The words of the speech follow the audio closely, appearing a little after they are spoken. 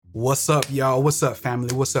What's up, y'all? What's up,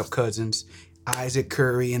 family? What's up, cousins? Isaac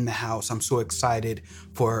Curry in the house. I'm so excited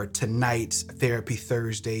for tonight's Therapy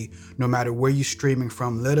Thursday. No matter where you're streaming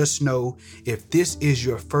from, let us know if this is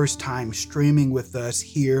your first time streaming with us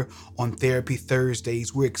here on Therapy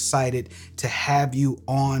Thursdays. We're excited to have you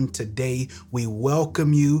on today. We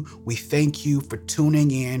welcome you. We thank you for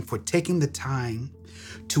tuning in, for taking the time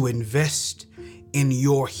to invest in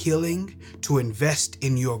your healing, to invest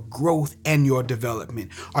in your growth and your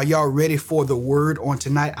development. Are y'all ready for the word on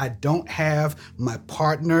tonight? I don't have my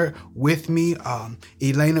partner with me,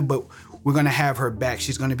 Elena, but we're gonna have her back.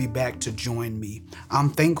 She's gonna be back to join me. I'm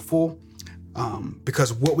thankful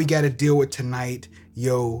because what we gotta deal with tonight,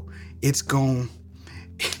 it's gonna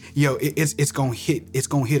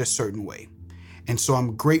hit a certain way. And so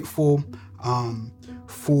I'm grateful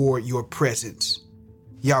for your presence.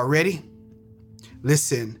 Y'all ready?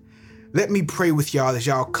 Listen, let me pray with y'all as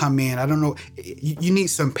y'all come in. I don't know, you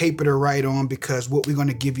need some paper to write on because what we're going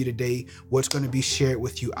to give you today, what's going to be shared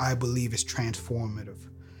with you, I believe is transformative.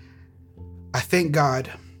 I thank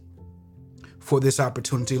God for this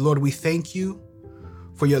opportunity. Lord, we thank you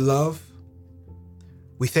for your love.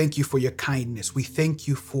 We thank you for your kindness. We thank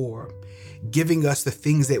you for giving us the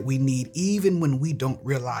things that we need, even when we don't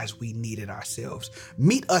realize we need it ourselves.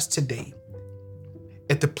 Meet us today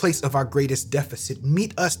at the place of our greatest deficit.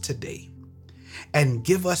 Meet us today and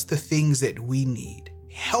give us the things that we need.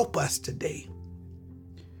 Help us today.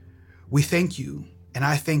 We thank you, and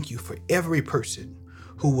I thank you for every person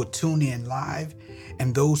who will tune in live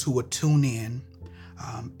and those who will tune in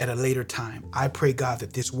at a later time. I pray, God,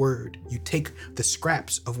 that this word, you take the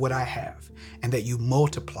scraps of what I have and that you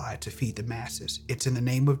multiply to feed the masses. It's in the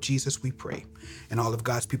name of Jesus we pray. And all of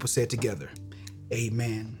God's people said together,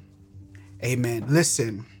 amen. Amen.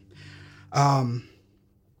 Listen, one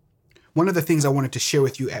of the things I wanted to share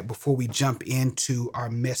with you before we jump into our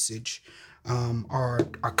message, our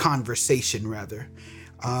conversation rather,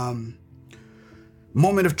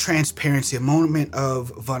 moment of transparency, a moment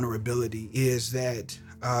of vulnerability is that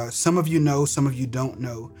some of you know, some of you don't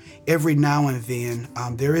know. Every now and then,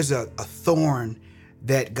 there is a thorn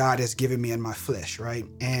that God has given me in my flesh, right?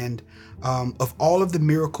 And of all of the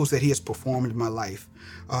miracles that he has performed in my life,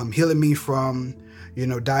 healing me from,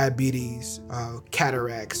 diabetes,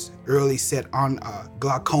 cataracts, early set on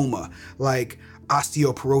glaucoma, like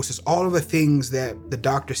osteoporosis, all of the things that the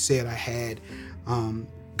doctor said I had,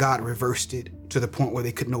 God reversed it to the point where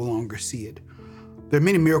they could no longer see it. There are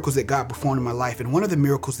many miracles that God performed in my life, and one of the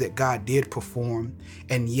miracles that God did perform,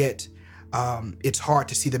 and yet it's hard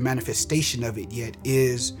to see the manifestation of it yet,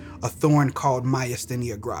 is a thorn called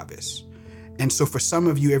myasthenia gravis. And so for some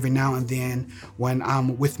of you, every now and then, when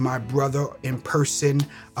I'm with my brother in person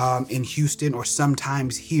in Houston or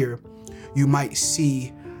sometimes here, you might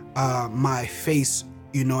see my face,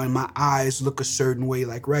 and my eyes look a certain way.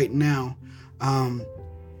 Like right now,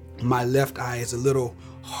 my left eye is a little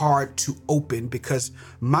hard to open because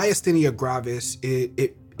myasthenia gravis,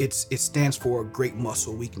 it stands for great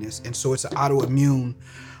muscle weakness. And so it's an autoimmune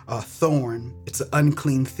thorn. It's an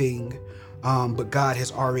unclean thing. But God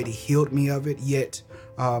has already healed me of it, yet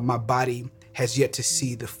my body has yet to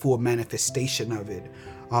see the full manifestation of it.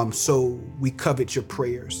 So we covet your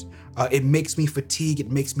prayers. It makes me fatigued, it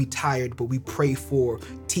makes me tired, but we pray for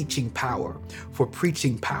teaching power, for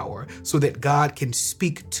preaching power, so that God can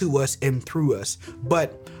speak to us and through us.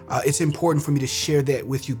 But it's important for me to share that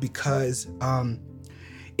with you because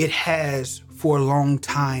it has for a long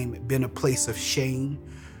time been a place of shame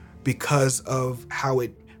because of how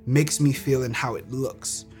it makes me feel and how it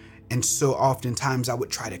looks. And so oftentimes I would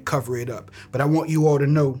try to cover it up. But I want you all to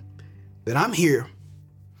know that I'm here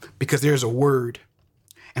because there's a word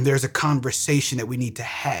and there's a conversation that we need to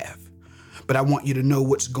have. But I want you to know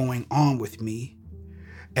what's going on with me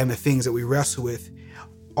and the things that we wrestle with,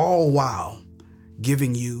 all while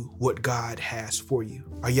giving you what God has for you.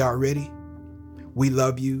 Are y'all ready? We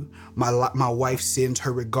love you. My wife sends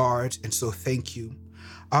her regards, and so thank you.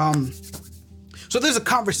 So there's a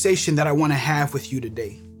conversation that I want to have with you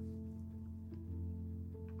today.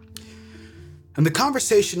 And the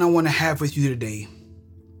conversation I want to have with you today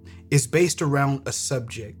is based around a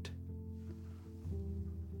subject: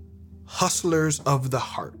 hustlers of the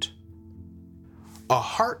heart. A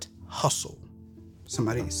heart hustle.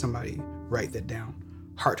 Somebody write that down.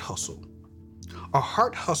 Heart hustle. A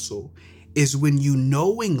heart hustle is when you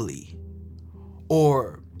knowingly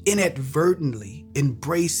or inadvertently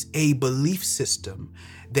embrace a belief system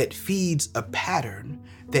that feeds a pattern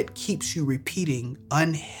that keeps you repeating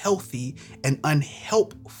unhealthy and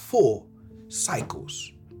unhelpful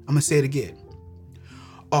cycles. I'm gonna say it again.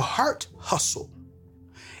 A heart hustle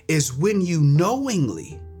is when you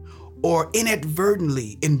knowingly or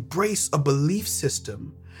inadvertently embrace a belief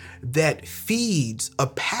system that feeds a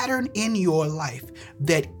pattern in your life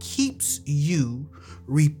that keeps you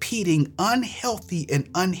repeating unhealthy and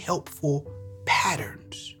unhelpful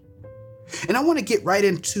patterns. And I want to get right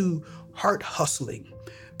into heart hustling,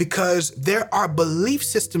 because there are belief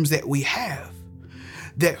systems that we have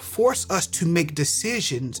that force us to make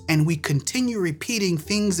decisions, and we continue repeating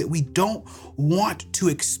things that we don't want to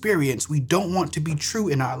experience, we don't want to be true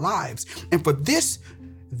in our lives. And for this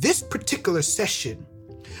particular session,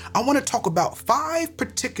 I want to talk about 5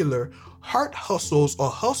 particular heart hustles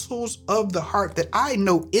or hustles of the heart that I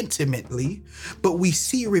know intimately, but we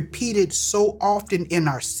see repeated so often in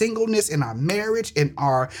our singleness, in our marriage, in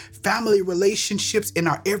our family relationships, in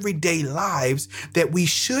our everyday lives, that we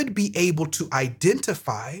should be able to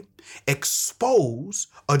identify, expose,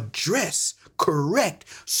 address, correct,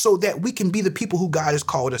 so that we can be the people who God has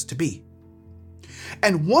called us to be.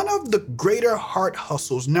 And one of the greater heart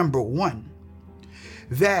hustles, number 1,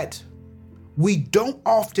 that we don't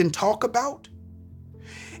often talk about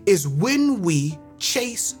is when we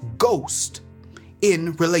chase ghosts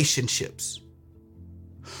in relationships.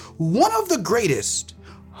 One of the greatest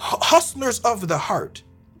hustlers of the heart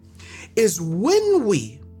is when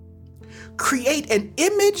we create an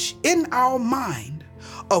image in our mind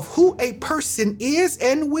of who a person is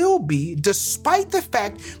and will be, despite the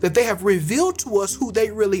fact that they have revealed to us who they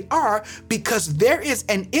really are, because there is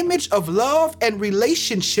an image of love and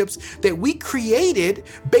relationships that we created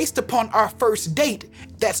based upon our first date.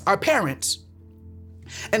 That's our parents.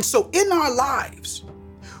 And so in our lives,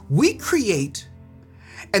 we create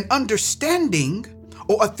an understanding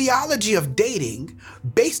or a theology of dating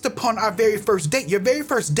based upon our very first date. Your very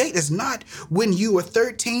first date is not when you were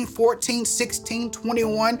 13, 14, 16,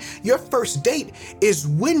 21. Your first date is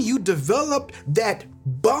when you developed that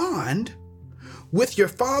bond with your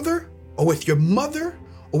father or with your mother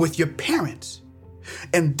or with your parents.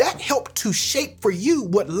 And that helped to shape for you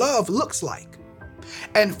what love looks like.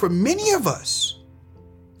 And for many of us,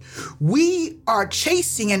 we are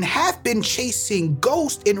chasing and have been chasing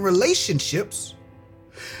ghosts in relationships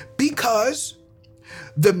because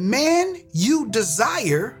the man you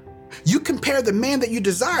desire, you compare the man that you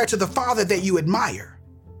desire to the father that you admire.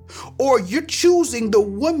 Or you're choosing the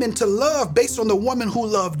woman to love based on the woman who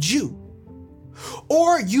loved you.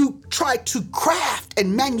 Or you try to craft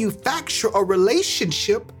and manufacture a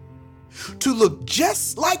relationship to look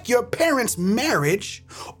just like your parents' marriage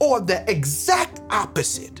or the exact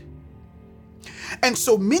opposite. And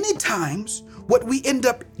so many times, what we end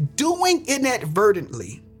up doing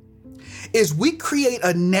inadvertently is we create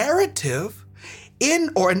a narrative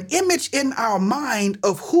or an image in our mind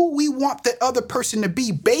of who we want that other person to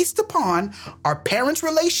be based upon our parents'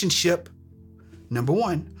 relationship, number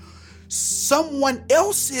 1, someone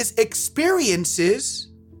else's experiences,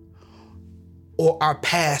 or our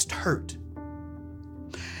past hurt.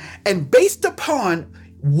 And based upon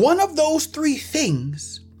one of those 3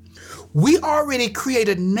 things, we already create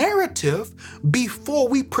a narrative before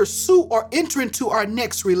we pursue or enter into our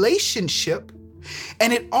next relationship,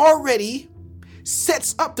 and it already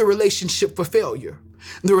sets up the relationship for failure.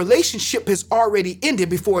 The relationship has already ended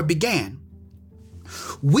before it began.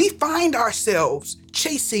 We find ourselves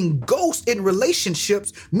chasing ghosts in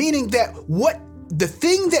relationships, meaning that the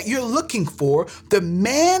thing that you're looking for, the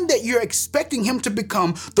man that you're expecting him to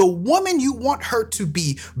become, the woman you want her to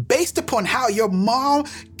be, based upon how your mom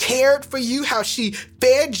cared for you, how she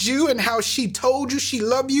fed you and how she told you she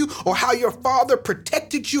loved you, or how your father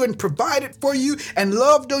protected you and provided for you and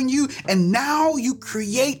loved on you. And now you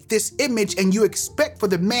create this image and you expect for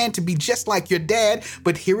the man to be just like your dad.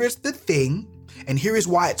 But here is the thing, and here is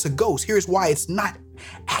why it's a ghost. Here's why it's not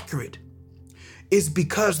accurate. Is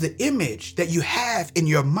because the image that you have in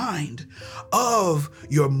your mind of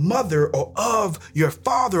your mother or of your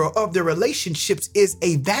father or of their relationships is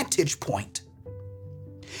a vantage point.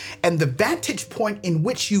 And the vantage point in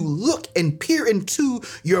which you look and peer into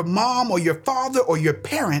your mom or your father or your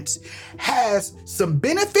parents has some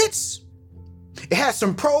benefits. It has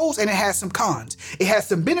some pros and it has some cons. It has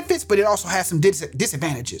some benefits, but it also has some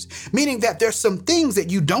disadvantages, meaning that there's some things that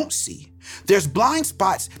you don't see. There's blind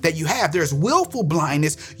spots that you have. There's willful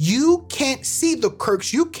blindness. You can't see the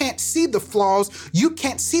quirks. You can't see the flaws. You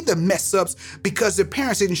can't see the mess ups because the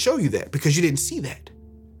parents didn't show you that, because you didn't see that.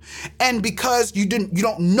 And because you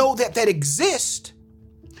don't know that exists,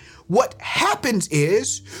 what happens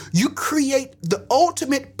is you create the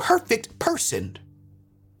ultimate perfect person.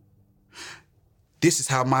 This is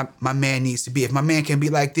how my man needs to be. If my man can be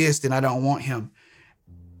like this, then I don't want him.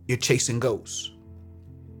 You're chasing ghosts.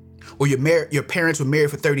 Or your parents were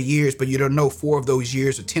married for 30 years, but you don't know 4 of those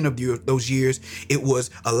years or 10 of those years, it was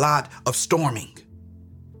a lot of storming,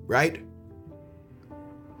 right?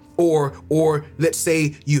 Or let's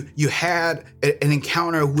say you had an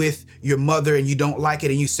encounter with your mother and you don't like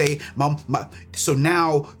it, and you say, Mom, so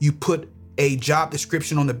now you put a job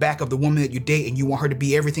description on the back of the woman that you date, and you want her to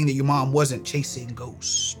be everything that your mom wasn't. Chasing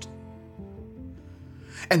ghosts.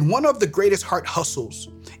 And one of the greatest heart hustles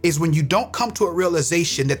is when you don't come to a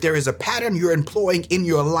realization that there is a pattern you're employing in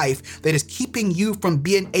your life that is keeping you from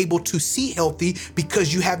being able to see healthy,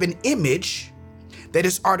 because you have an image that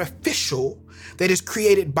is artificial, that is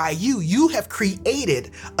created by you. You have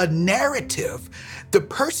created a narrative. The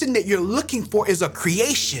person that you're looking for is a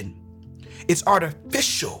creation. It's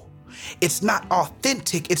artificial. It's not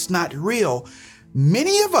authentic. It's not real.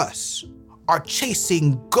 Many of us are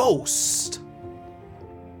chasing ghosts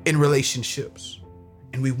in relationships,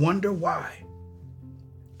 and we wonder why.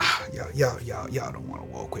 Y'all don't want to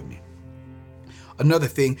walk with me. Another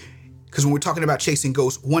thing, because when we're talking about chasing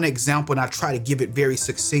ghosts, one example, and I try to give it very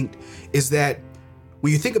succinct, is that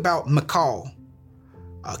when you think about Michal,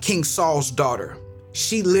 King Saul's daughter,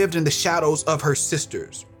 she lived in the shadows of her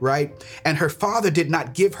sisters, right? And her father did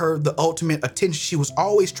not give her the ultimate attention. She was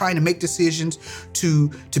always trying to make decisions to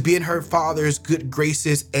be in her father's good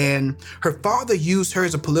graces. And her father used her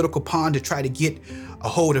as a political pawn to try to get a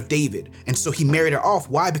hold of David. And so he married her off.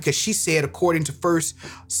 Why? Because she said, according to 1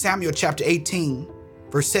 Samuel chapter 18,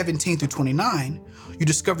 verse 17 through 29, you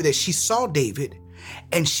discover that she saw David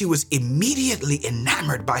and she was immediately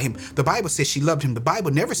enamored by him. The Bible says she loved him. The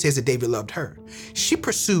Bible never says that David loved her. She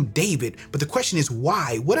pursued David, but the question is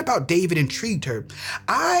why? What about David intrigued her?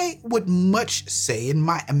 I would much say in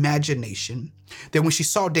my imagination that when she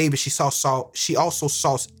saw David, she also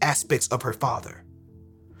saw aspects of her father.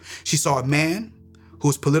 She saw a man who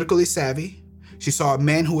was politically savvy. She saw a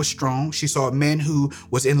man who was strong. She saw a man who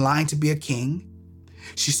was in line to be a king.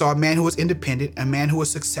 She saw a man who was independent, a man who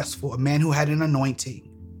was successful, a man who had an anointing.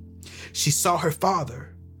 She saw her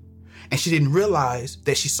father, and she didn't realize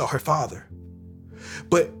that she saw her father.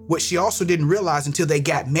 But what she also didn't realize until they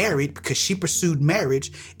got married, because she pursued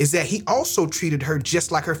marriage, is that he also treated her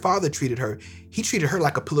just like her father treated her. He treated her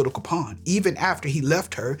like a political pawn. Even after he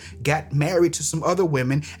left her, got married to some other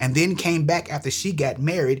women, and then came back after she got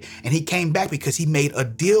married. And he came back because he made a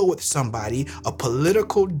deal with somebody, a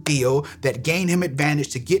political deal that gained him advantage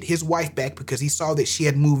to get his wife back, because he saw that she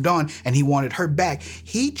had moved on and he wanted her back.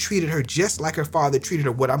 He treated her just like her father treated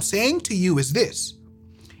her. What I'm saying to you is this: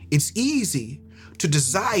 it's easy to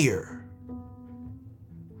desire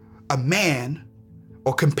a man,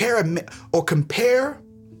 or compare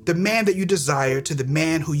the man that you desire to the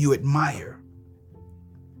man who you admire.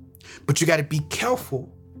 But you got to be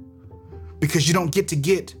careful, because you don't get to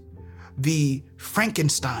get the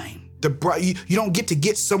Frankenstein. You don't get to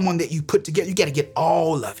get someone that you put together. You got to get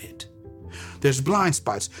all of it. There's blind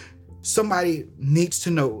spots. Somebody needs to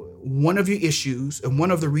know one of your issues and one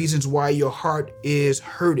of the reasons why your heart is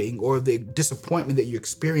hurting, or the disappointment that you're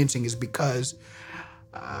experiencing, is because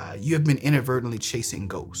you have been inadvertently chasing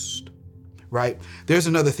ghosts, right? There's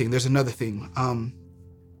another thing.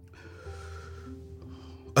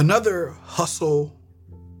 Another hustle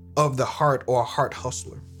of the heart, or a heart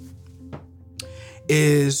hustler,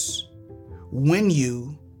 is when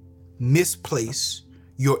you misplace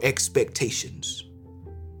your expectations.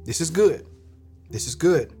 This is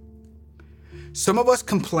good. Some of us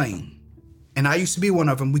complain, and I used to be one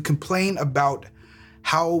of them. We complain about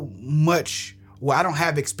how much, I don't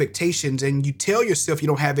have expectations. And you tell yourself you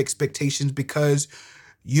don't have expectations because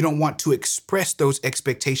you don't want to express those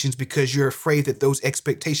expectations, because you're afraid that those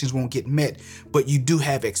expectations won't get met. But you do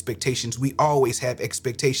have expectations. We always have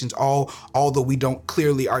expectations, although we don't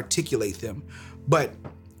clearly articulate them. But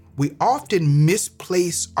we often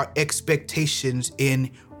misplace our expectations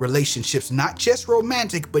in relationships, not just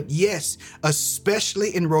romantic, but yes,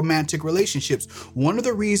 especially in romantic relationships. One of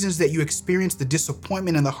the reasons that you experience the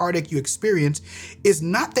disappointment and the heartache you experience is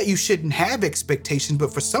not that you shouldn't have expectations,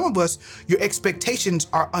 but for some of us, your expectations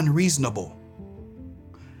are unreasonable.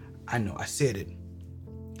 I know, I said it.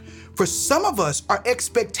 For some of us, our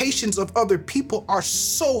expectations of other people are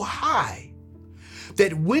so high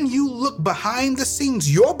that when you look behind the scenes,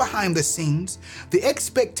 the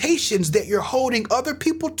expectations that you're holding other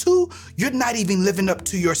people to, you're not even living up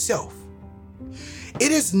to yourself.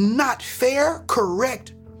 It is not fair,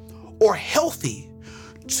 correct, or healthy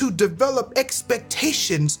to develop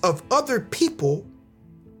expectations of other people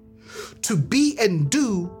to be and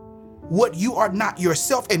do what you are not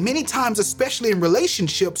yourself. And many times, especially in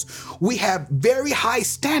relationships, we have very high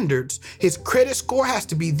standards. His credit score has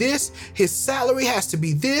to be this. His salary has to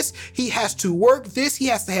be this. He has to work this. He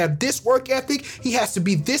has to have this work ethic. He has to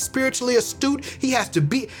be this spiritually astute. He has to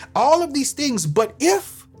be all of these things. But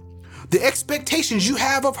if the expectations you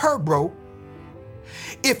have of her, bro,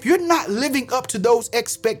 if you're not living up to those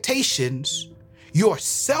expectations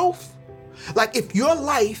yourself, like if your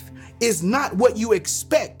life is not what you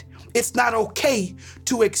expect, it's not okay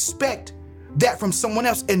to expect that from someone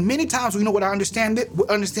else. And many times, we know what I understand that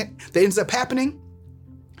ends up happening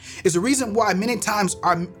is the reason why many times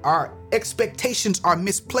our expectations are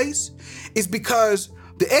misplaced is because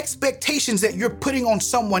the expectations that you're putting on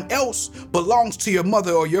someone else belongs to your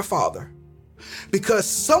mother or your father. Because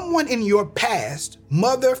someone in your past,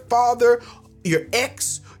 mother, father, your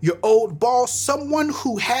ex, your old boss, someone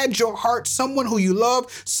who had your heart, someone who you loved,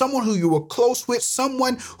 someone who you were close with,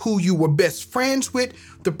 someone who you were best friends with.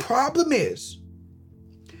 The problem is,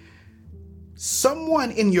 someone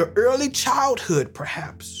in your early childhood,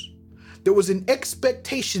 perhaps, there was an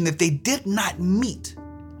expectation that they did not meet.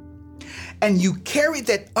 And you carry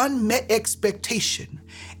that unmet expectation.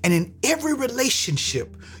 And in every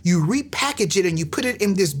relationship, you repackage it and you put it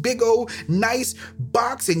in this big old nice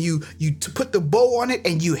box and you put the bow on it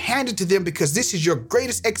and you hand it to them because this is your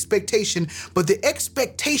greatest expectation. But the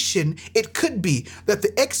expectation, it could be that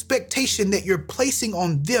the expectation that you're placing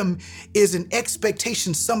on them is an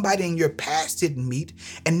expectation somebody in your past didn't meet,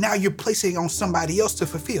 and now you're placing it on somebody else to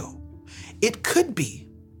fulfill. It could be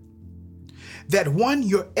that one,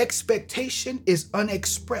 your expectation is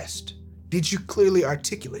unexpressed. Did you clearly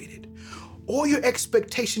articulate it? Or your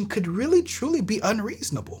expectation could really truly be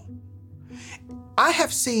unreasonable. I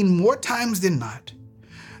have seen more times than not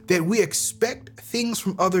that we expect things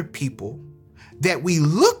from other people that we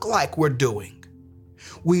look like we're doing.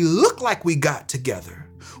 We look like we got together.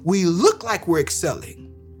 We look like we're excelling.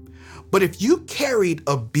 But if you carried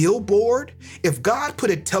a billboard, if God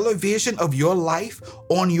put a television of your life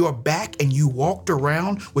on your back and you walked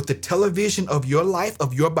around with the television of your life,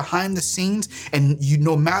 of your behind the scenes, and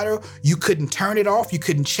no matter, you couldn't turn it off, you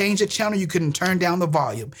couldn't change the channel, you couldn't turn down the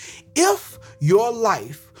volume. If your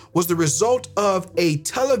life was the result of a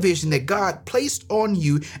television that God placed on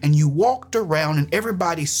you and you walked around and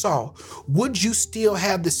everybody saw, would you still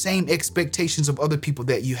have the same expectations of other people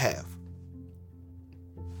that you have?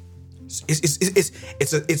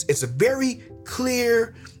 It's a very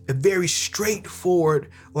clear, a very straightforward,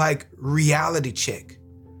 like reality check.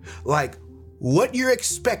 Like what you're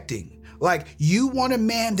expecting. Like you want a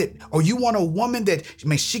man that, or you want a woman that,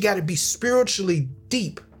 she got to be spiritually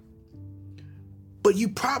deep. But you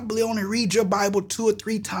probably only read your Bible 2 or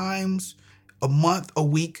 3 times a month, a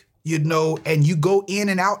week, and you go in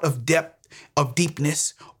and out of depth, of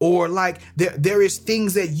deepness, or like there is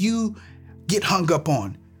things that you get hung up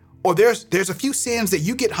on. Or there's a few sins that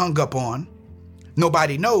you get hung up on,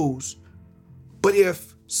 nobody knows. But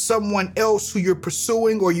if someone else who you're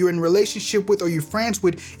pursuing or you're in a relationship with or you're friends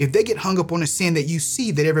with, if they get hung up on a sin that you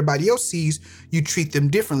see that everybody else sees, you treat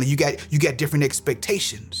them differently. You got different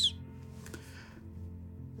expectations.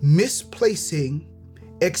 Misplacing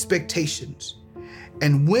expectations.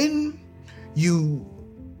 And when you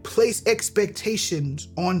place expectations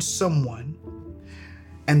on someone,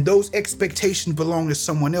 and those expectations belong to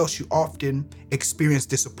someone else, you often experience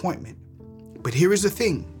disappointment. But here is the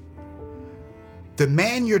thing. The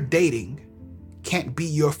man you're dating can't be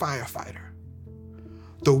your firefighter.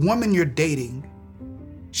 The woman you're dating,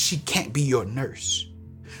 she can't be your nurse.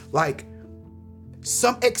 Like,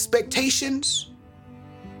 some expectations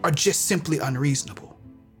are just simply unreasonable.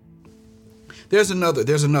 There's another.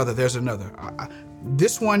 This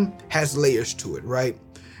one has layers to it, right?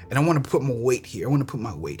 And I want to put my weight here.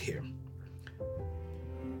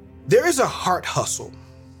 There is a heart hustle,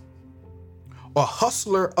 a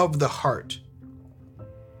hustler of the heart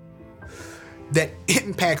that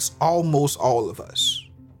impacts almost all of us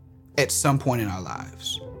at some point in our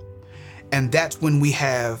lives. And that's when we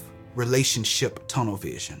have relationship tunnel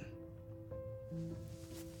vision.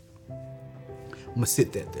 I'm gonna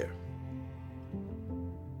sit that there.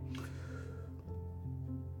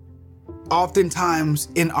 Oftentimes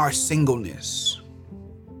in our singleness,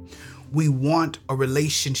 we want a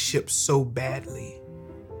relationship so badly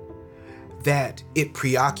that it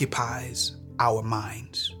preoccupies our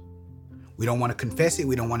minds. We don't want to confess it.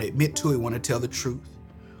 We don't want to admit to it. We want to tell the truth.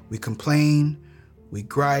 We complain, we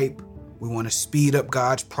gripe, we want to speed up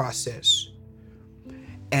God's process.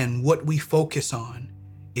 And what we focus on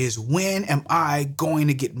is, when am I going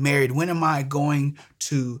to get married? When am I going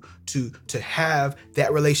to have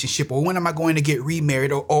that relationship? Or when am I going to get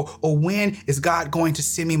remarried? Or when is God going to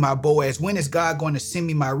send me my Boaz? When is God going to send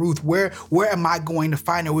me my Ruth? Where am I going to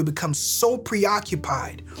find her? We become so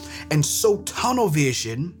preoccupied and so tunnel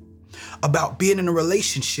vision about being in a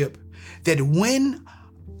relationship that when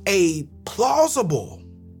a plausible,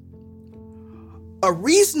 a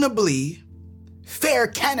reasonably fair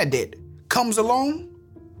candidate comes along,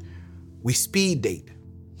 we speed date,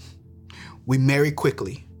 we marry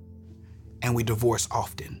quickly, and we divorce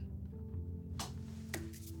often.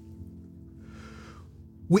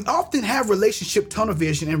 We often have relationship tunnel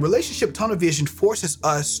vision, and relationship tunnel vision forces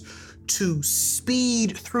us to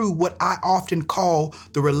speed through what I often call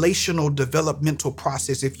the relational developmental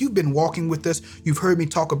process. If you've been walking with us, you've heard me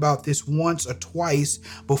talk about this once or twice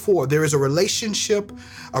before. There is a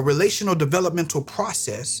relational developmental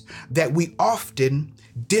process that we often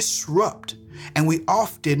disrupt and we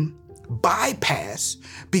often bypass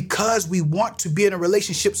because we want to be in a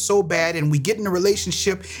relationship so bad, and we get in a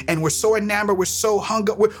relationship and we're so enamored, we're so hung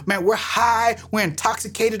up, we're high, we're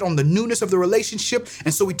intoxicated on the newness of the relationship.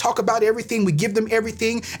 And so we talk about everything, we give them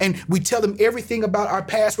everything, and we tell them everything about our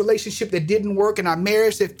past relationship that didn't work, and our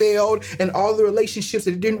marriage that failed, and all the relationships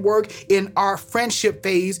that didn't work in our friendship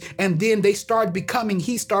phase. And then he starts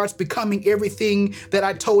becoming everything that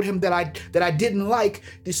I told him that I didn't like.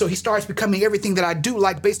 So he starts becoming everything that I do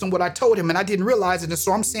like based on what I told him, and I didn't realize it. And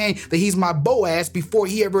so I'm saying that he's my Boaz before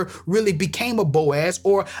he ever really became a Boaz.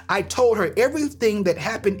 Or I told her everything that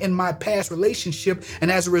happened in my past relationship,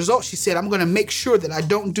 and as a result, she said, I'm going to make sure that I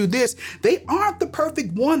don't do this. They aren't the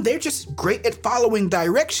perfect one. They're just great at following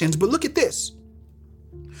directions. But look at this.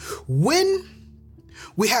 When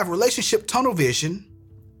we have relationship tunnel vision,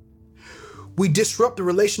 we disrupt the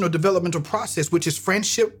relational developmental process, which is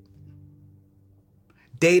friendship,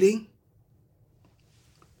 dating,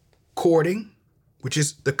 courting, which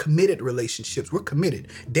is the committed relationships. We're committed.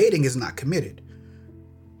 Dating is not committed.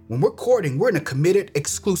 When we're courting, we're in a committed,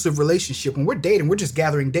 exclusive relationship. When we're dating, we're just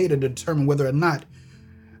gathering data to determine whether or not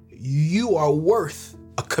you are worth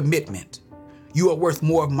a commitment. You are worth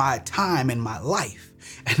more of my time and my life.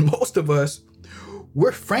 And most of us,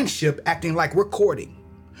 we're friendship acting like we're courting,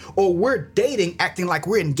 or we're dating acting like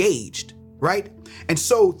we're engaged, right? And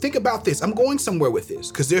so think about this. I'm going somewhere with this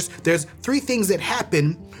because there's three things that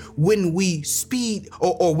happen when we speed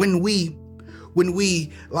or when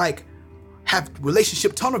we like have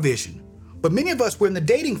relationship tunnel vision. But many of us, we're in the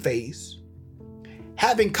dating phase,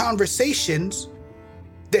 having conversations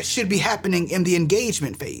that should be happening in the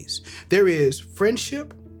engagement phase. There is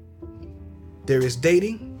friendship, there is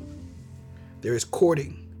dating, there is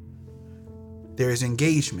courting, there is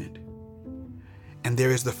engagement, and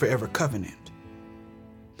there is the forever covenant.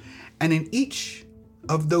 And in each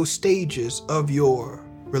of those stages of your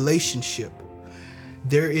relationship,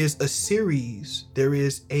 there is a series, there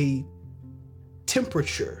is a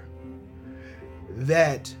temperature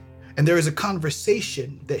and there is a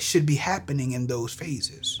conversation that should be happening in those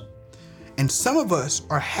phases. And some of us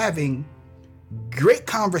are having great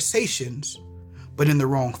conversations, but in the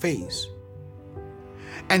wrong phase.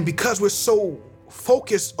 And because we're so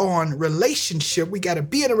focused on relationship, we got to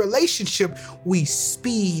be in a relationship, we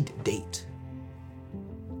speed date.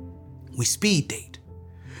 We speed date.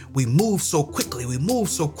 We move so quickly,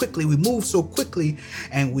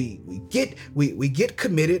 and we get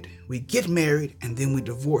committed, we get married, and then we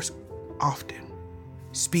divorce often.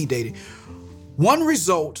 Speed dating. One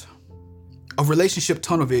result of relationship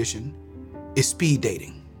tunnel vision is speed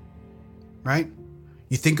dating, right?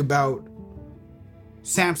 You think about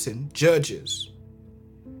Samson, Judges.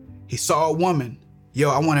 He saw a woman,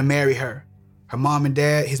 I want to marry her. His mom and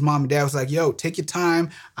dad was like, take your time.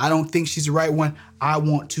 I don't think she's the right one. I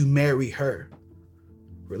want to marry her.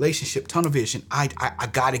 Relationship tunnel vision. I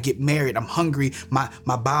got to get married. I'm hungry. My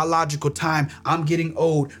biological time. I'm getting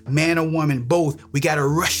old. Man or woman, both. We got to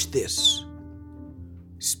rush this.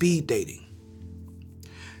 Speed dating.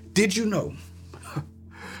 Did you know,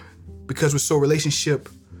 because we're so relationship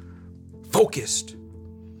focused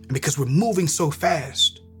and because we're moving so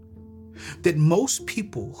fast, that most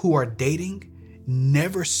people who are dating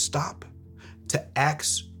never stop to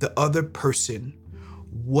ask the other person,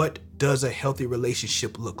 what does a healthy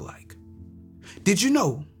relationship look like? Did you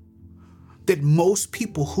know that most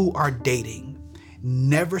people who are dating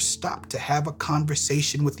never stop to have a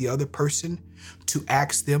conversation with the other person to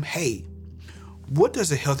ask them, hey, what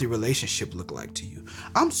does a healthy relationship look like to you?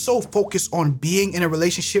 I'm so focused on being in a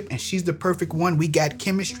relationship and she's the perfect one. We got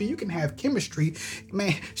chemistry. You can have chemistry.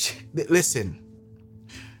 Man, listen,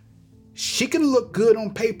 she can look good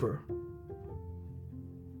on paper,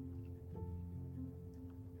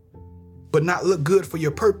 but not look good for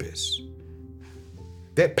your purpose.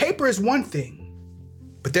 That paper is one thing,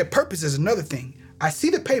 but that purpose is another thing. I see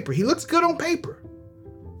the paper. He looks good on paper.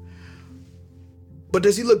 But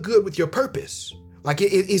does he look good with your purpose? Like,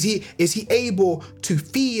 is he able to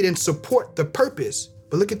feed and support the purpose?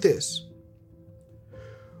 But look at this.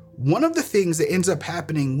 One of the things that ends up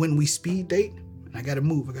happening when we speed date, and I gotta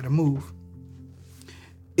move,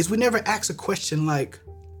 is we never ask a question like,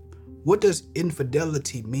 what does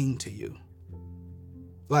infidelity mean to you?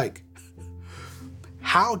 Like,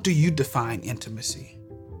 how do you define intimacy?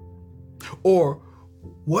 Or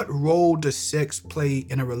what role does sex play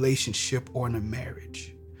in a relationship or in a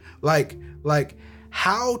marriage? Like,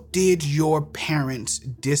 how did your parents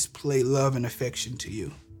display love and affection to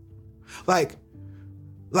you? Like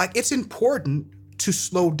it's important to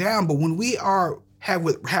slow down, but when we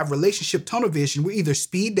have relationship tunnel vision, we're either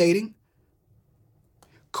speed dating,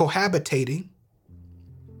 cohabitating,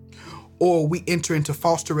 or we enter into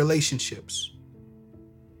foster relationships.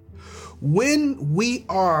 When we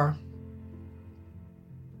are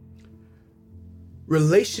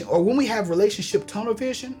when we have relationship tunnel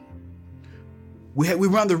vision, we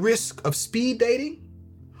run the risk of speed dating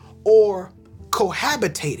or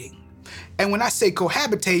cohabitating. And when I say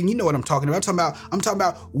cohabitating, you know what I'm talking about. I'm talking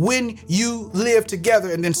about when you live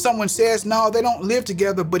together and then someone says, no, they don't live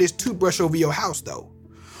together, but it's toothbrush over your house though.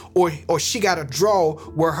 Or she got a drawer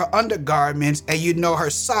where her undergarments and her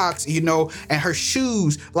socks, and her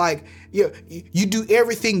shoes, like you do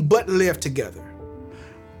everything but live together.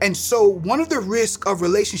 And so one of the risks of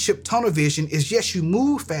relationship tunnel vision is, yes, you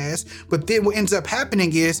move fast, but then what ends up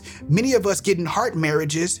happening is many of us get in heart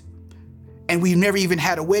marriages and we've never even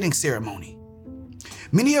had a wedding ceremony.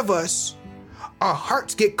 Many of us, our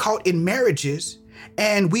hearts get caught in marriages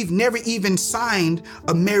and we've never even signed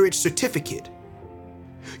a marriage certificate.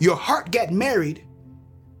 Your heart got married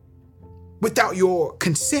without your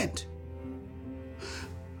consent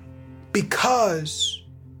because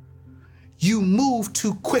you move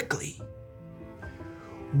too quickly.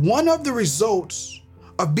 One of the results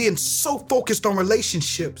of being so focused on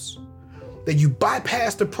relationships that you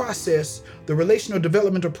bypass the process, the relational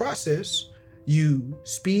developmental process, you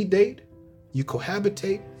speed date, you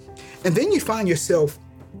cohabitate, and then you find yourself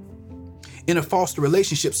in a foster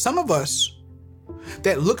relationship. Some of us,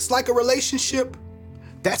 that looks like a relationship,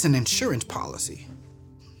 that's an insurance policy.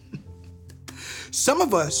 Some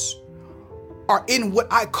of us are in what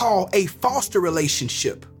I call a foster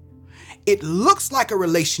relationship. It looks like a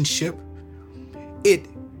relationship. It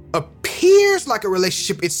appears like a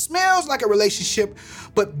relationship. It smells like a relationship,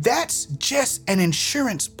 but that's just an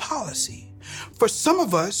insurance policy. For some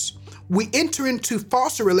of us, we enter into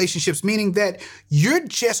foster relationships, meaning that you're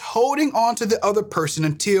just holding on to the other person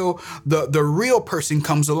until the real person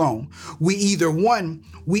comes along. We either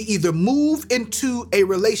move into a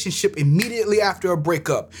relationship immediately after a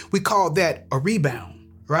breakup. We call that a rebound,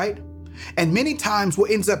 right? And many times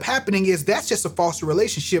what ends up happening is that's just a foster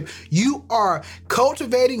relationship. You are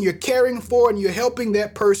cultivating, you're caring for, and you're helping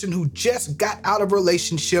that person who just got out of a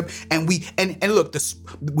relationship. And look,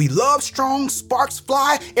 we love strong, sparks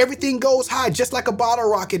fly, everything goes high, just like a bottle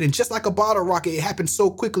rocket. And just like a bottle rocket, it happens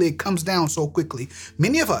so quickly, it comes down so quickly.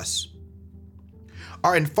 Many of us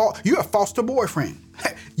are you're a foster boyfriend.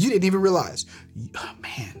 You didn't even realize. Oh,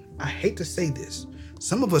 man, I hate to say this.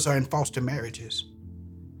 Some of us are in foster marriages.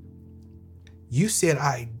 You said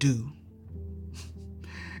I do,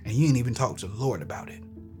 and you ain't even talked to the Lord about it.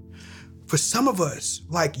 For some of us,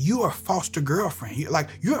 like, you are a foster girlfriend. You're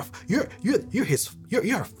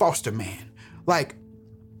a foster man. Like,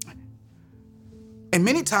 and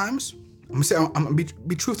many times, I'm gonna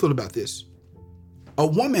be truthful about this. A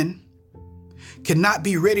woman cannot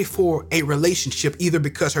be ready for a relationship either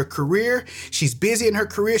because she's busy in her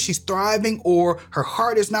career, she's thriving, or her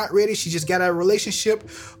heart is not ready. She just got out of a relationship,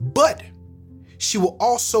 but she will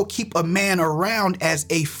also keep a man around as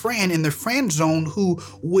a friend in the friend zone who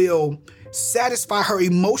will satisfy her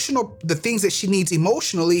the things that she needs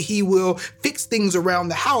emotionally. He will fix things around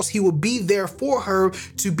the house. He will be there for her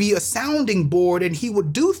to be a sounding board, and he will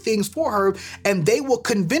do things for her, and they will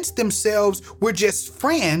convince themselves we're just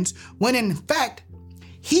friends, when in fact,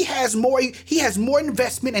 he has more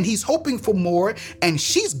investment and he's hoping for more, and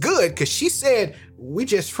she's good because she said, we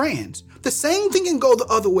just friends. The same thing can go the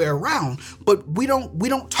other way around, but we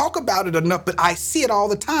don't talk about it enough, but I see it all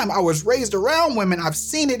the time. I was raised around women. I've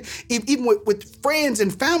seen it even with friends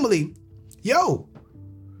and family.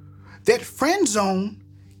 That friend zone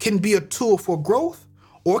can be a tool for growth,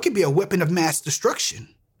 or it can be a weapon of mass destruction.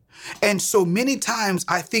 And so many times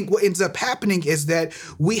I think what ends up happening is that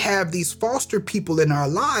we have these foster people in our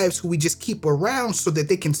lives who we just keep around so that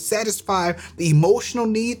they can satisfy the emotional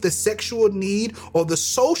need, the sexual need, or the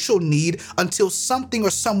social need until something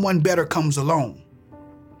or someone better comes along.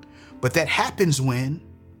 But that happens when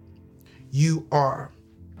you are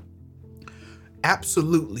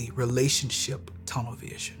absolutely relationship tunnel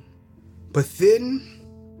vision. But then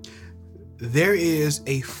there is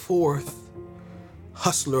a fourth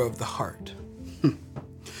hustler of the heart.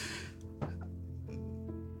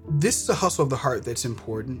 This is a hustle of the heart that's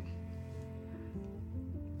important.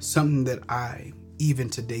 Something that I, even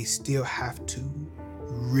today, still have to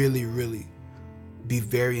really be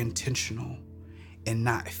very intentional in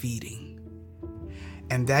not feeding.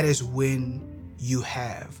 And that is when you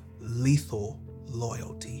have lethal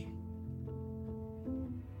loyalty.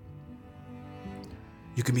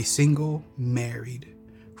 You can be single, married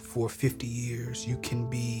for 50 years. You can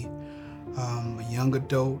be a young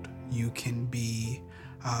adult. You can be,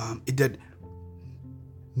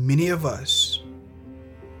 many of us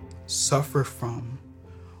suffer from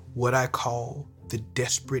what I call the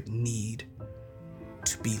desperate need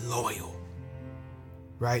to be loyal,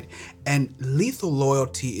 right? And lethal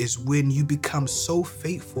loyalty is when you become so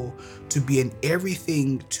faithful to being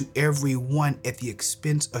everything to everyone at the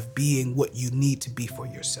expense of being what you need to be for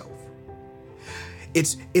yourself.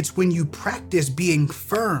 It's when you practice being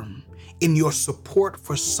firm in your support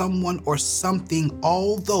for someone or something,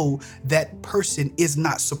 although that person is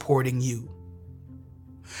not supporting you.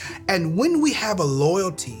 And when we have a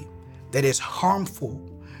loyalty that is harmful,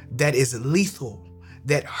 that is lethal,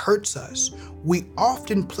 that hurts us, we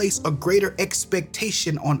often place a greater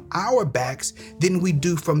expectation on our backs than we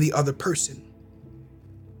do from the other person.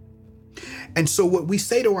 And so what we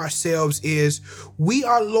say to ourselves is, we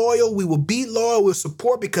are loyal, we will be loyal, we'll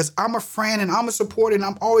support because I'm a friend and I'm a supporter and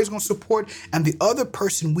I'm always going to support. And the other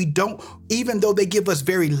person, we don't, even though they give us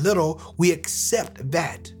very little, we accept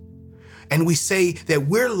that. And we say that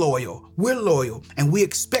we're loyal, and we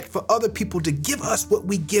expect for other people to give us what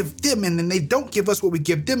we give them, and then they don't give us what we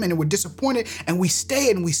give them, and we're disappointed, and we stay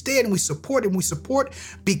and we support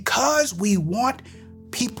because we want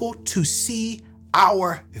people to see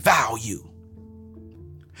our value.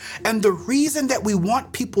 And the reason that we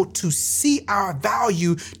want people to see our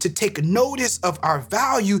value, to take notice of our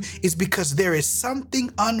value, is because there is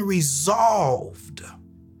something unresolved,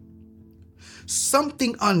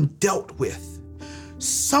 something undealt with,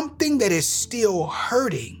 something that is still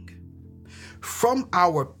hurting from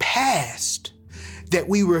our past that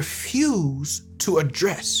we refuse to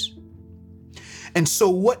address. And so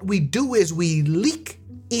what we do is we leak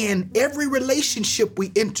in every relationship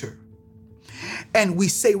we enter. And we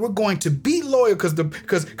say we're going to be loyal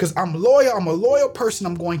because I'm loyal. I'm a loyal person.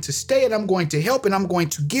 I'm going to stay and I'm going to help and I'm going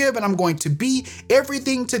to give and I'm going to be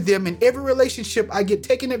everything to them. In every relationship I get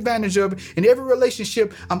taken advantage of. In every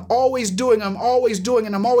relationship I'm always doing.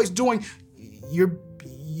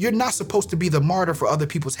 You're not supposed to be the martyr for other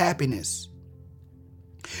people's happiness.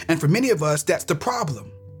 And for many of us, that's the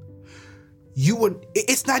problem.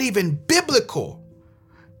 It's not even biblical.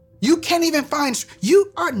 You can't even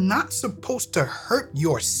you are not supposed to hurt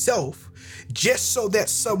yourself just so that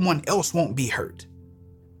someone else won't be hurt.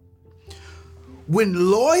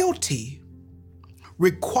 When loyalty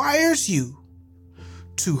requires you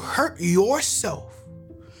to hurt yourself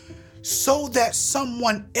so that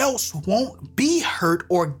someone else won't be hurt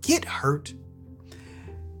or get hurt,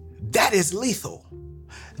 that is lethal.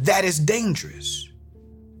 That is dangerous.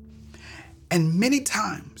 And many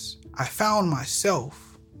times I found myself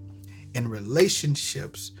in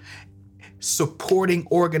relationships, supporting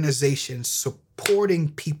organizations,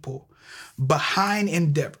 supporting people behind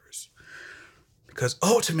endeavors, because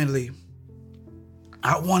ultimately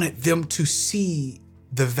I wanted them to see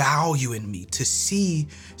the value in me, to see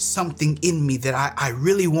something in me that I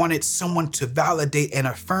really wanted someone to validate and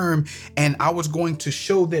affirm. And I was going to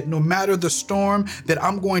show that no matter the storm, that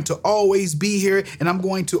I'm going to always be here and I'm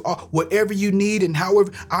going to, whatever you need and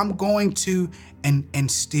however, I'm going to,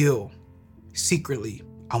 and still secretly,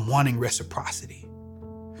 I'm wanting reciprocity.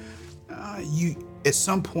 At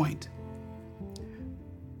some point,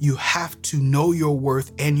 you have to know your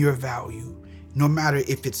worth and your value, no matter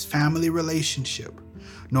if it's family relationship,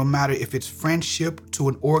 no matter if it's friendship to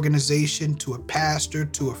an organization, to a pastor,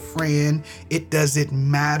 to a friend, it doesn't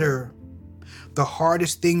matter. The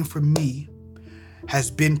hardest thing for me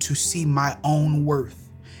has been to see my own worth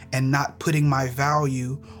and not putting my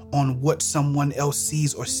value on what someone else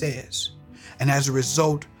sees or says. And as a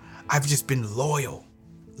result, I've just been loyal.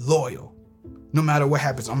 No matter what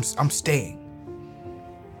happens, I'm staying.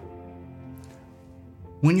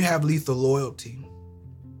 When you have lethal loyalty,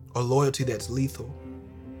 or loyalty that's lethal,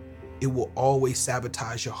 it will always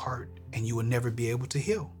sabotage your heart and you will never be able to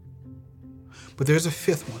heal. But there's a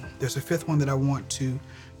fifth one. There's a fifth one that I want to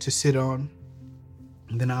sit on,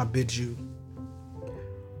 and then I'll bid you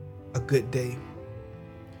a good day.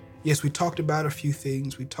 Yes, we talked about a few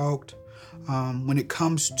things. We talked when it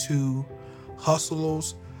comes to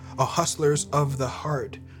hustlers of the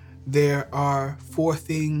heart, there are 4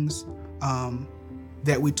 things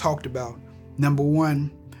that we talked about. Number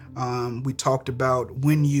 1, we talked about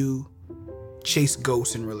when you chase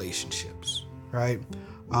ghosts in relationships, right?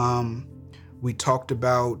 We talked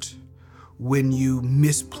about when you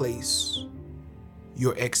misplace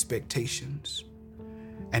your expectations,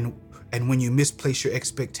 and when you misplace your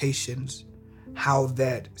expectations, how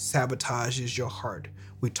that sabotages your heart.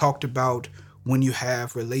 We talked about when you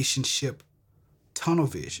have relationship tunnel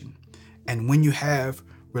vision, and when you have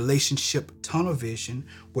relationship tunnel vision,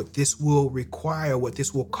 what this will require, what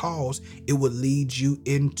this will cause, it will lead you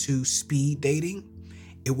into speed dating.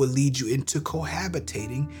 It will lead you into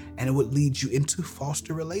cohabitating, and it would lead you into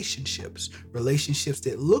foster relationships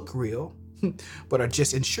that look real, but are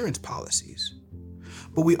just insurance policies.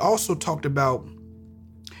 But we also talked about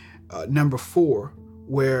number 4,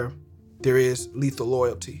 where there is lethal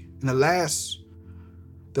loyalty. And the last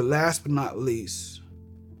but not least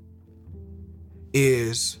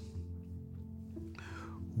is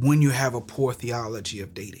when you have a poor theology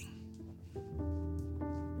of dating.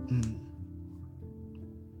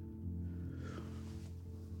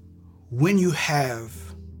 When you have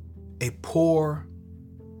a poor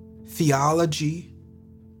theology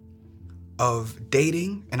of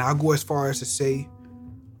dating, and I'll go as far as to say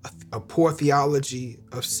a poor theology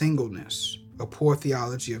of singleness, a poor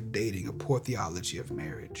theology of dating, a poor theology of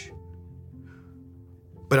marriage,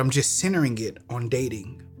 but I'm just centering it on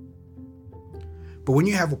dating. But when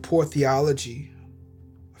you have a poor theology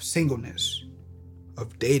of singleness,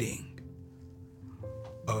 of dating,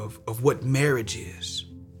 of what marriage is,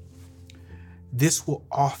 this will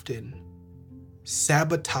often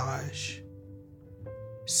sabotage,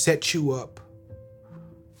 set you up,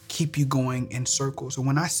 keep you going in circles. And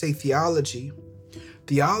when I say theology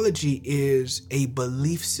is a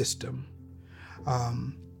belief system.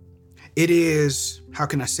 It is, how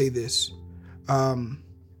can I say this?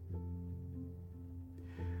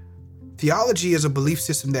 Theology is a belief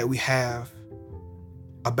system that we have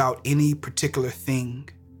about any particular thing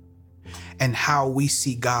and how we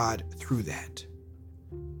see God through that.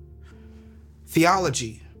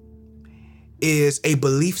 Theology is a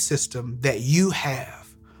belief system that you have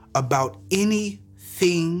about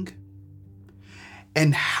anything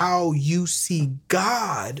and how you see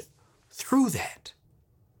God through that.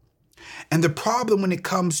 And the problem when it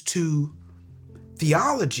comes to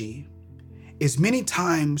theology is many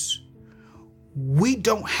times we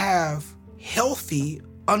don't have healthy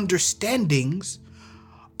understandings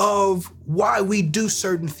of why we do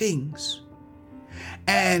certain things.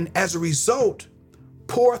 And as a result,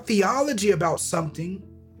 poor theology about something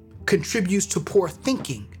contributes to poor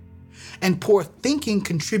thinking. And poor thinking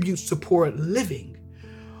contributes to poor living.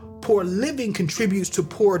 Poor living contributes to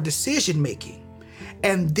poor decision making.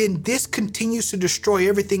 And then this continues to destroy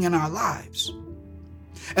everything in our lives.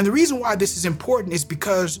 And the reason why this is important is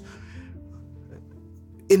because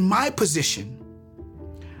in my position,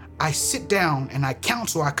 I sit down and I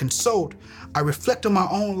counsel, I consult, I reflect on my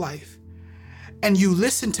own life. And you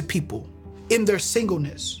listen to people in their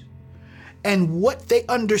singleness and what they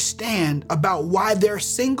understand about why they're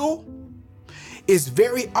single is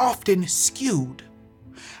very often skewed.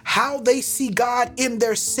 How they see God in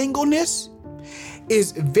their singleness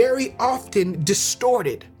is very often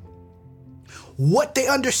distorted. What they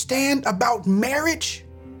understand about marriage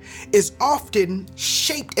is often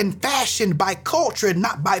shaped and fashioned by culture and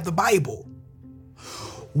not by the Bible.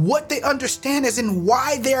 What they understand as in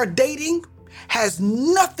why they are dating has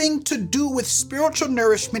nothing to do with spiritual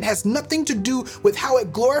nourishment, has nothing to do with how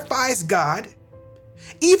it glorifies God,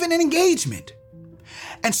 even in engagement.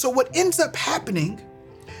 And so what ends up happening,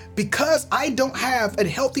 because I don't have a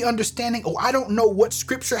healthy understanding, or I don't know what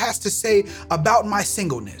scripture has to say about my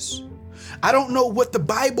singleness, I don't know what the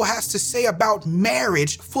Bible has to say about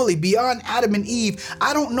marriage fully beyond Adam and Eve.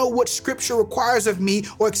 I don't know what scripture requires of me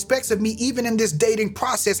or expects of me even in this dating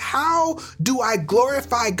process. How do I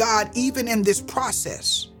glorify God even in this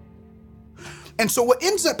process? And so what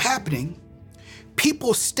ends up happening,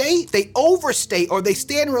 people stay, they overstay, or they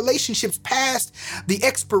stay in relationships past the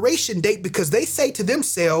expiration date because they say to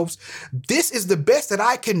themselves, this is the best that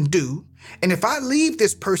I can do. And if I leave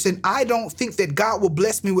this person, I don't think that God will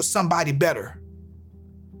bless me with somebody better.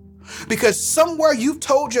 Because somewhere you've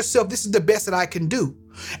told yourself this is the best that I can do.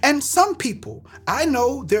 And some people, I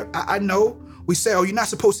know we say, oh, you're not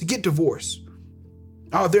supposed to get divorced.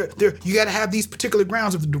 Oh, you got to have these particular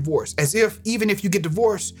grounds of the divorce, as if even if you get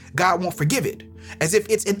divorced, God won't forgive it, as if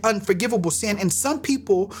it's an unforgivable sin. And some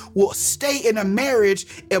people will stay in a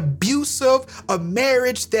marriage, abusive, a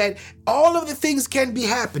marriage that all of the things can be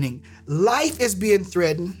happening. Life is being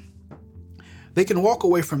threatened. They can walk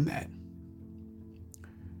away from that.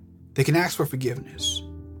 They can ask for forgiveness.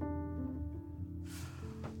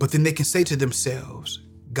 But then they can say to themselves,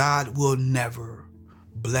 God will never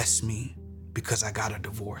bless me because I got a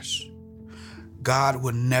divorce. God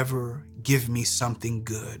will never give me something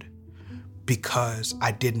good because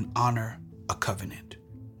I didn't honor a covenant.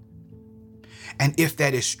 And if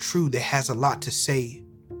that is true, that has a lot to say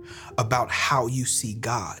about how you see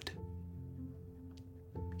God.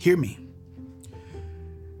 Hear me.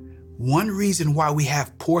 One reason why we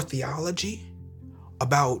have poor theology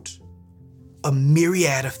about a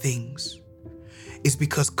myriad of things is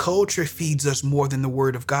because culture feeds us more than the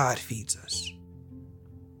word of God feeds us.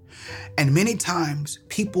 And many times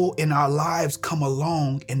people in our lives come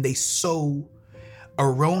along and they sow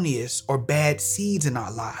erroneous or bad seeds in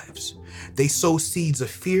our lives. They sow seeds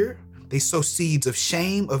of fear. They sow seeds of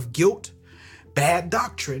shame, of guilt, bad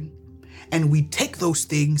doctrine. And we take those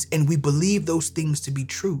things and we believe those things to be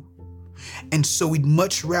true. And so we'd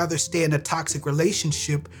much rather stay in a toxic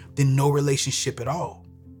relationship than no relationship at all.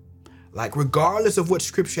 Like, regardless of what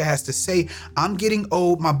scripture has to say, I'm getting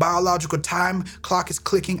old. My biological time clock is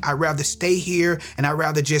clicking. I'd rather stay here and I'd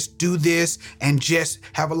rather just do this and just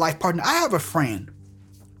have a life partner. I have a friend,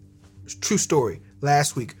 true story,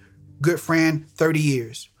 last week, good friend, 30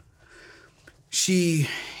 years. She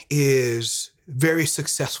is very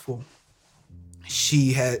successful.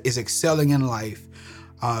 She is excelling in life,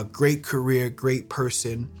 great career, great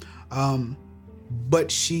person.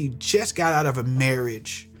 But she just got out of a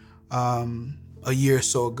marriage a year or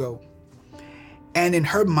so ago. And in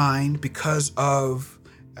her mind, because of,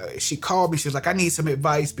 she called me, she was like, I need some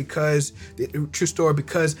advice because, true story,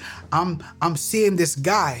 because I'm seeing this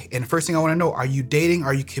guy. And the first thing I want to know, are you dating?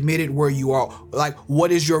 Are you committed? Where you are? Like,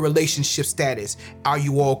 what is your relationship status? Are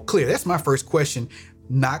you all clear? That's my first question.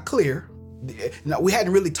 Not clear. No, we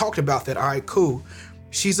hadn't really talked about that. All right, cool.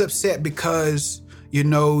 She's upset because,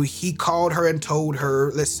 he called her and told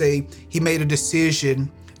her, let's say he made a decision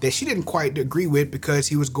that she didn't quite agree with because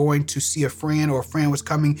he was going to see a friend or a friend was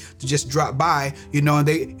coming to just drop by, and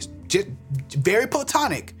they just very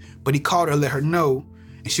platonic, but he called her, let her know.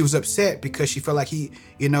 And she was upset because she felt like he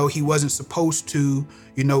wasn't supposed to,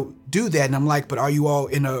 do that. And I'm like, but are you all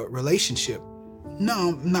in a relationship?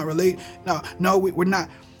 No, I'm not related. No, we're not.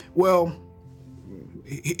 Well,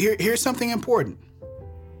 here's something important.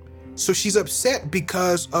 So she's upset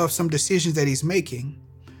because of some decisions that he's making.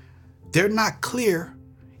 They're not clear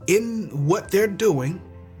in what they're doing.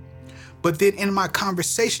 But then in my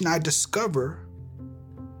conversation, I discover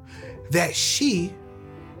that she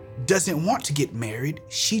doesn't want to get married.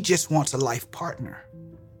 She just wants a life partner.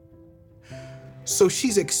 So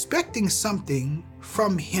she's expecting something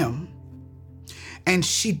from him. And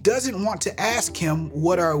she doesn't want to ask him,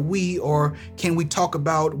 what are we, or can we talk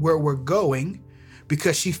about where we're going?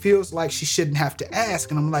 Because she feels like she shouldn't have to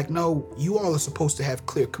ask. And I'm like, no, you all are supposed to have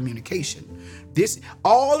clear communication.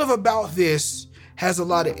 All about this has a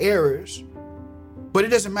lot of errors, but it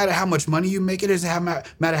doesn't matter how much money you make. It doesn't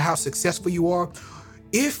matter how successful you are.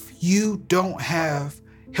 If you don't have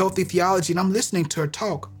healthy theology, and I'm listening to her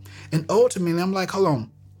talk, and ultimately I'm like, hold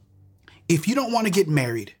on. If you don't want to get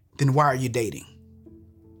married, then why are you dating?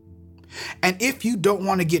 And if you don't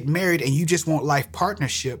want to get married and you just want life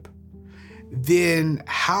partnership, then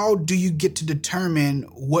how do you get to determine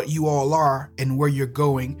what you all are and where you're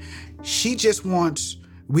going? She just wants,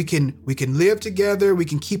 we can live together, we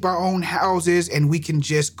can keep our own houses, and we can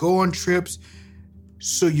just go on trips.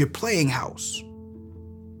 So you're playing house,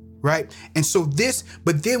 right? And so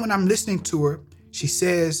but then when I'm listening to her, she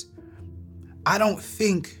says, I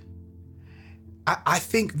think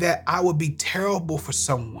that I would be terrible for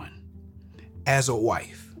someone as a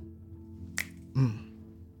wife.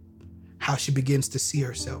 How she begins to see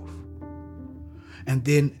herself. And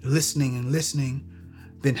then listening,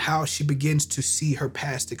 then how she begins to see her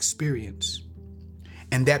past experience.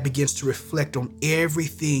 And that begins to reflect on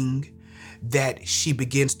everything that she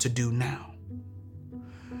begins to do now.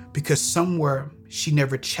 Because somewhere she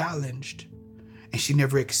never challenged and she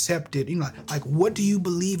never accepted, like, what do you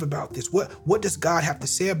believe about this? What does God have to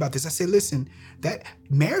say about this? I said, listen, that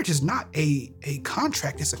marriage is not a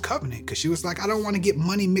contract, it's a covenant. Because she was like, I don't want to get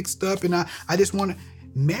money mixed up, and I just want to.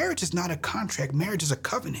 Marriage is not a contract. Marriage is a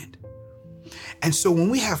covenant. And so when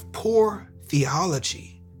we have poor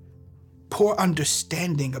theology, poor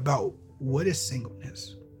understanding about what is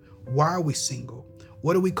singleness, why are we single,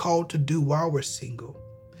 what are we called to do while we're single,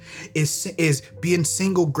 is being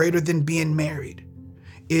single greater than being married,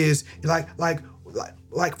 is like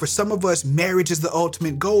for some of us, marriage is the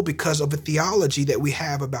ultimate goal because of the theology that we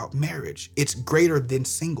have about marriage. It's greater than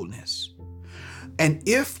singleness. And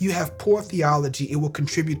if you have poor theology, it will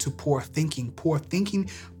contribute to poor thinking, poor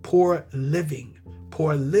living.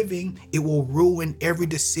 Poor living, it will ruin every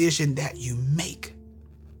decision that you make.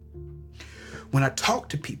 When I talk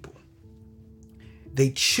to people,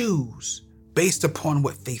 they choose based upon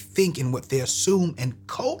what they think and what they assume, and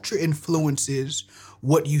culture influences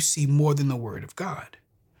what you see more than the Word of God.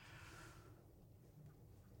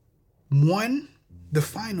 The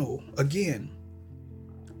final, again,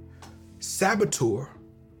 saboteur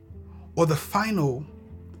or the final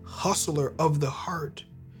hustler of the heart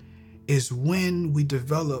is when we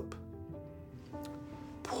develop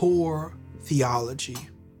poor theology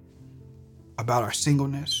about our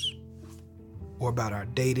singleness or about our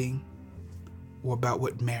dating or about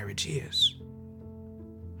what marriage is.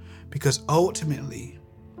 Because ultimately,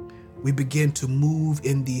 we begin to move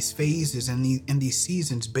in these phases and in these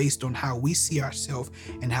seasons based on how we see ourselves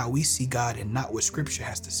and how we see God and not what Scripture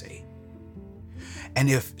has to say. And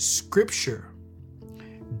if Scripture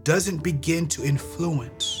doesn't begin to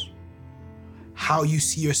influence how you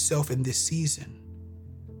see yourself in this season,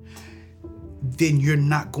 then you're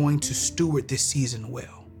not going to steward this season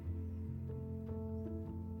well.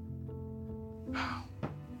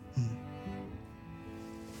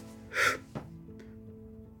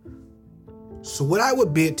 So what I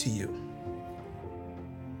would bid to you,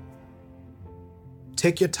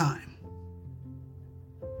 take your time.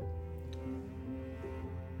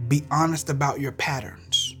 Be honest about your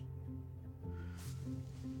patterns.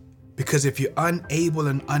 Because if you're unable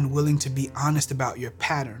and unwilling to be honest about your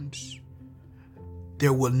patterns,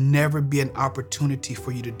 there will never be an opportunity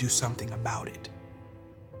for you to do something about it.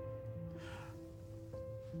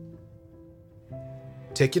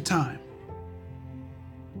 Take your time.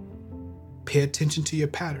 Pay attention to your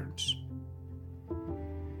patterns.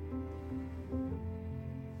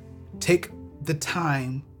 Take the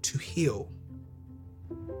time to heal.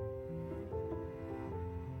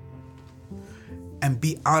 And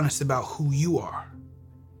be honest about who you are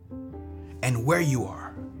and where you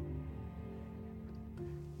are.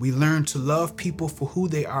 We learn to love people for who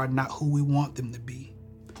they are, not who we want them to be.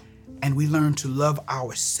 And we learn to love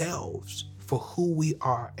ourselves for who we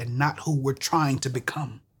are and not who we're trying to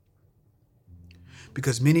become.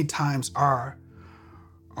 Because many times our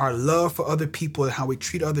love for other people and how we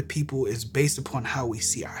treat other people is based upon how we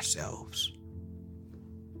see ourselves.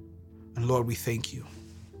 And Lord, we thank you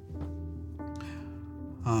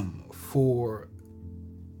for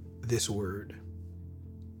this word.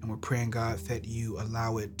 And we're praying, God, that you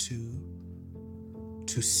allow it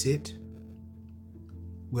to sit.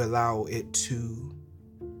 We allow it to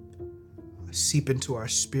seep into our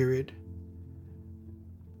spirit.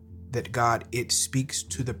 That, God, it speaks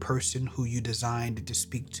to the person who you designed it to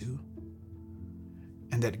speak to.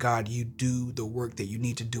 And that, God, you do the work that you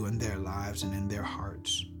need to do in their lives and in their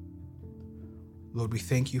hearts. Lord, we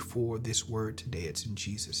thank you for this word today. It's in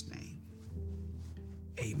Jesus' name.